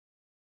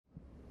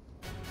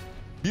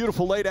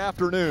Beautiful late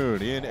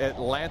afternoon in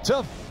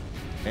Atlanta,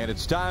 and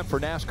it's time for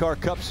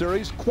NASCAR Cup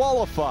Series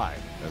qualifying,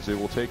 as they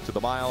will take to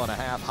the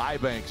mile-and-a-half high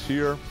banks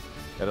here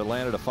at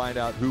Atlanta to find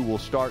out who will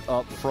start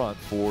up front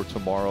for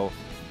tomorrow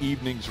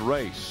evening's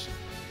race.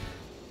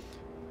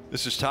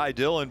 This is Ty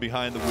Dillon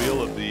behind the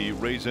wheel of the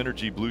Raise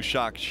Energy Blue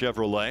Shock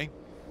Chevrolet.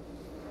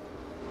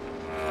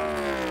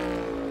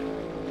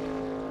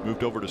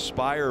 Moved over to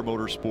Spire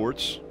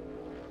Motorsports.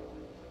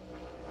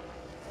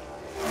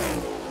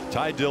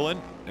 Ty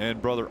Dillon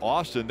and brother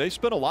Austin, they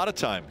spent a lot of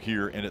time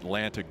here in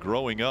Atlanta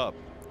growing up,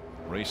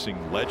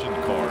 racing legend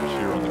cars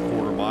here on the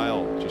quarter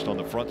mile, just on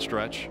the front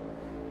stretch.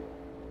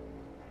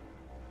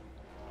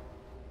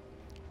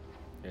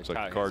 Looks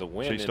like the car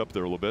chased up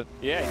there a little bit.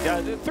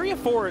 Yeah, 3 and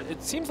 4,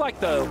 it seems like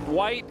the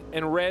white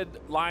and red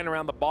line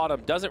around the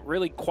bottom doesn't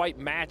really quite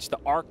match the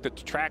arc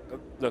that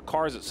the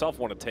cars itself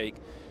want to take.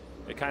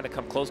 They kind of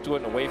come close to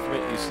it and away from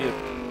it. You see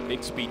a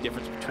big speed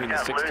difference between the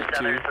 62.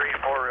 3 and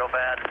 4 real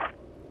bad.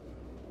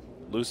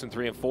 Loose in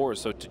 3 and 4.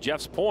 So to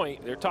Jeff's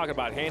point, they're talking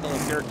about handling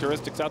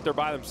characteristics out there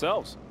by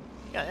themselves.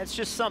 Yeah, that's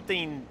just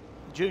something,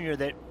 Junior,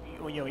 that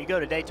you go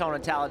to Daytona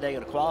and Talladega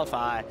to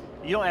qualify.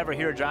 You don't ever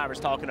hear drivers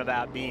talking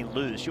about being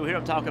loose. You'll hear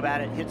them talk about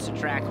it hits the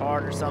track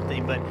hard or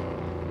something, but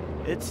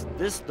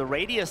the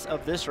radius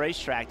of this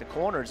racetrack, the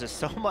corners, is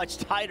so much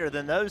tighter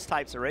than those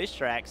types of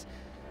racetracks.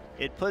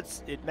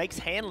 It makes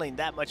handling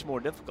that much more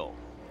difficult.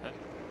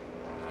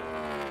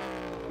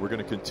 We're going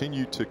to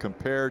continue to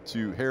compare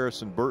to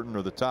Harrison Burton,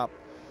 or the top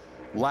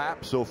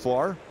lap so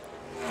far.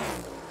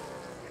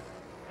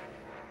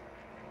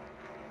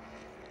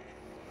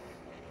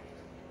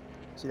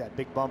 See that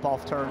big bump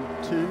off turn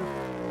 2?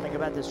 Think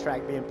about this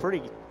track being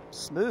pretty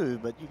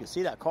smooth, but you can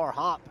see that car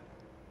hop.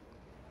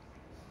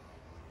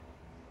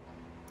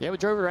 Yeah, we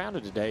drove around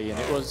it today, and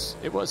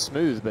it was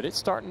smooth, but it's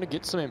starting to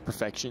get some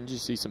imperfections. You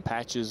see some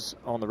patches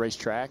on the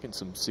racetrack, and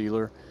some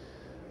sealer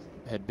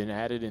had been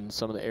added in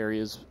some of the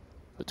areas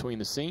between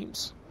the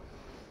seams.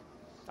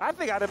 I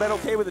think I'd have been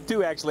okay with it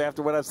too, actually,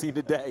 after what I've seen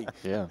today.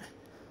 Yeah.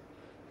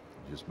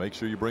 Just make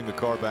sure you bring the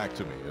car back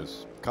to me.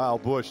 As Kyle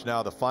Busch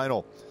now the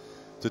final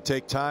to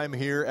take time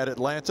here at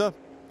Atlanta.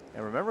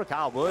 And remember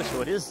Kyle Busch,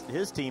 with his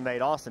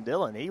teammate Austin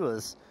Dillon, he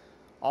was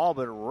all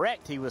but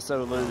wrecked. He was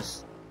so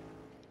loose.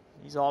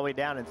 He's all the way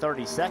down in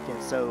 30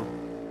 seconds, so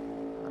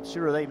I'm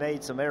sure they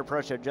made some air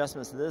pressure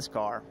adjustments to this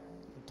car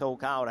and told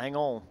Kyle to hang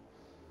on.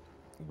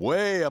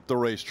 Way up the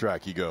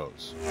racetrack he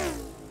goes.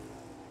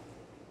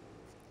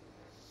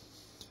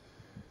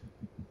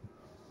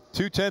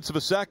 0.2 of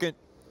a second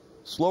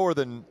slower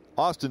than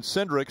Austin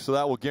Cindric, so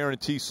that will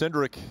guarantee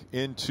Cindric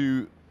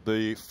into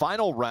the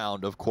final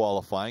round of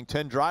qualifying.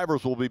 10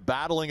 drivers will be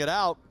battling it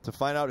out to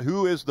find out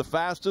who is the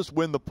fastest,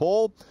 win the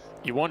pole.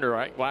 You wonder,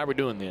 right, why we're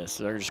doing this.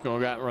 They're just going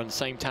to go out and run the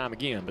same time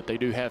again, but they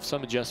do have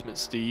some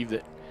adjustments, Steve,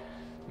 that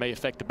may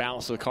affect the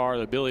balance of the car,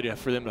 the ability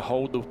for them to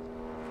hold the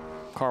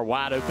car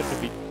wide open, to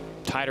be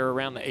tighter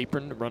around the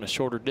apron, to run a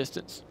shorter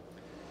distance.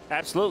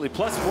 Absolutely.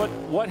 Plus,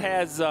 what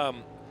has the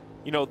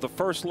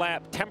first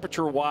lap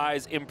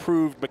temperature-wise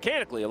improved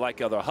mechanically, like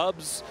the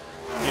hubs,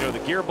 the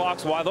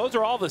gearbox. While those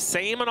are all the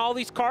same on all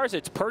these cars,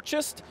 it's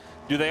purchased.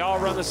 Do they all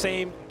run the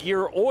same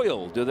gear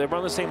oil? Do they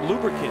run the same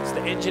lubricants?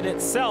 The engine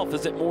itself,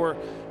 is it more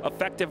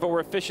effective or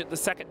efficient the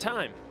second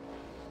time?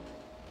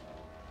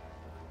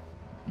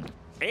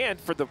 And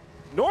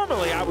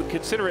normally I would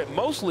consider it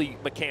mostly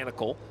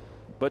mechanical,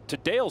 but to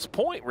Dale's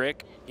point,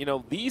 Rick,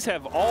 these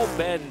have all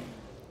been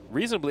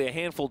reasonably a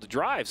handful to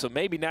drive, so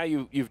maybe now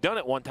you've done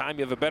it one time,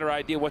 you have a better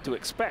idea what to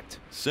expect.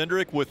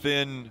 Cindric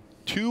within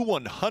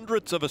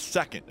 2/100ths of a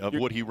second of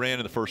what he ran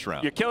in the first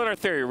round. You're killing our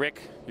theory,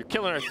 Rick. You're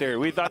killing our theory.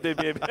 We thought they'd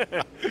be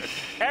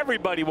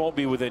everybody won't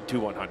be within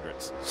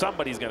 2/100ths.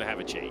 Somebody's going to have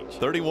a change.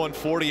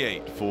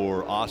 31:48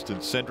 for Austin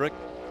Cindric.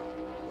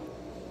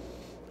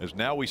 As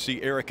now we see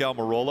Eric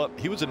Almirola.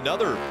 He was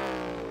another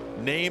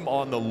name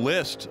on the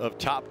list of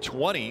top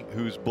 20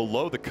 who's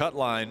below the cut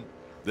line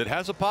that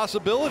has a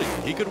possibility.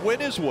 He could win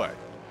his way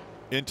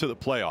into the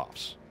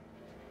playoffs.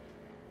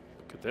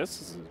 Look at this.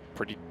 This is a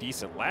pretty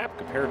decent lap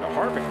compared to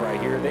Harvick right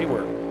here. They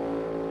were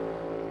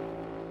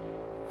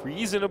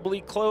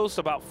reasonably close,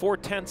 about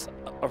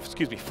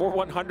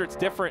 4/100ths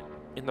different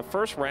in the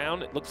first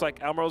round. It looks like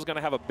Almirola's going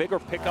to have a bigger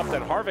pickup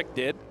than Harvick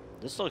did.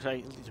 This looks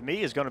like, to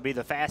me, is going to be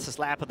the fastest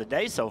lap of the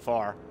day so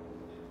far.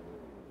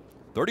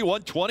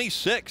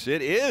 31:26.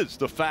 It is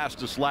the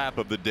fastest lap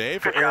of the day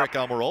for Eric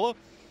Almirola.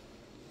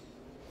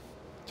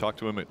 Talked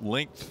to him at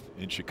length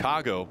in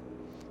Chicago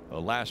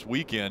last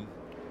weekend,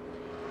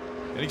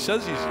 and he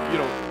says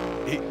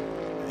he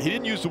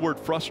didn't use the word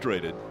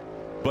frustrated,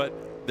 but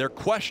they're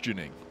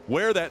questioning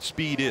where that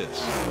speed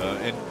is,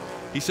 and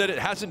he said it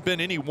hasn't been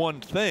any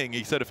one thing.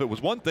 He said if it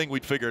was one thing,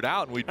 we'd figure it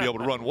out and we'd be able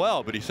to run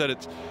well, but he said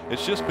it's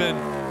just been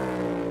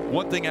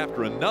one thing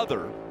after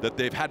another that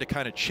they've had to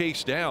kind of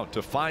chase down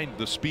to find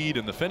the speed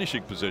and the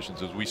finishing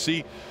positions. As we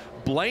see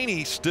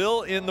Blaney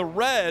still in the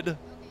red,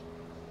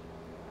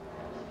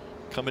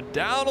 coming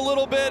down a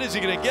little bit. Is he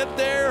going to get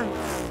there?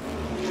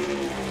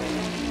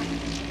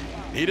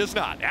 He does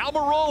not.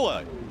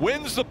 Almirola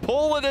wins the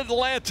pole at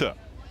Atlanta.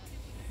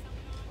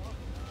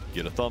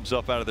 Get a thumbs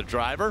up out of the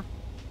driver.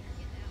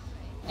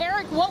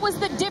 Eric, what was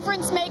the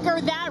difference maker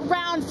that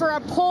round for a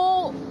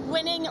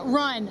pole-winning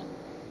run?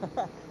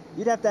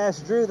 You'd have to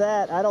ask Drew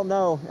that. I don't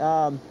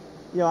know.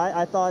 You know,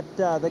 I thought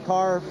the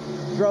car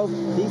drove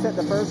decent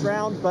the first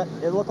round, but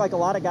it looked like a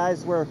lot of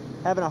guys were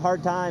having a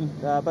hard time.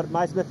 But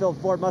my Smithfield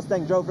Ford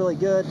Mustang drove really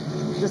good.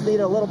 Just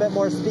needed a little bit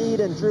more speed,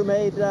 and Drew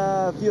made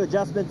a few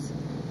adjustments.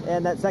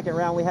 And that second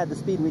round, we had the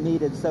speed we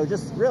needed. So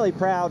just really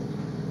proud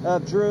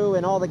of Drew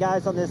and all the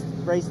guys on this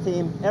race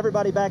team.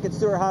 Everybody back at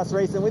Stewart-Haas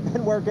Racing, we've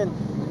been working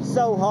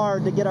so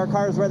hard to get our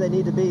cars where they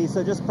need to be.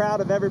 So just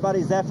proud of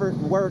everybody's effort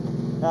and work.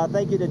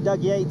 Thank you to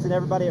Doug Yates and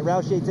everybody at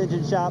Roush Yates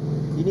Engine Shop.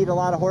 You need a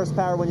lot of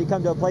horsepower when you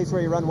come to a place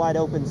where you run wide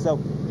open.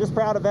 So just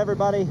proud of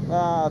everybody.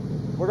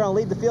 We're going to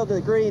lead the field to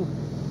the green,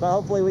 but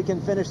hopefully we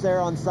can finish there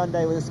on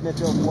Sunday with a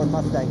Smithfield Ford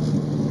Mustang.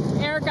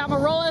 Eric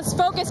Almirola's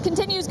focus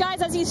continues,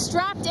 guys, as he's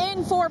strapped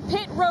in for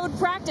pit road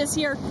practice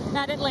here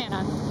at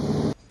Atlanta.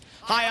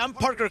 Hi, I'm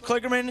Parker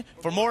Kligerman.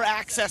 For more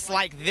access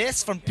like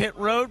this from Pit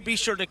Road, be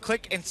sure to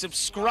click and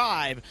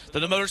subscribe to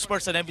the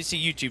Motorsports on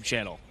NBC YouTube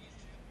channel.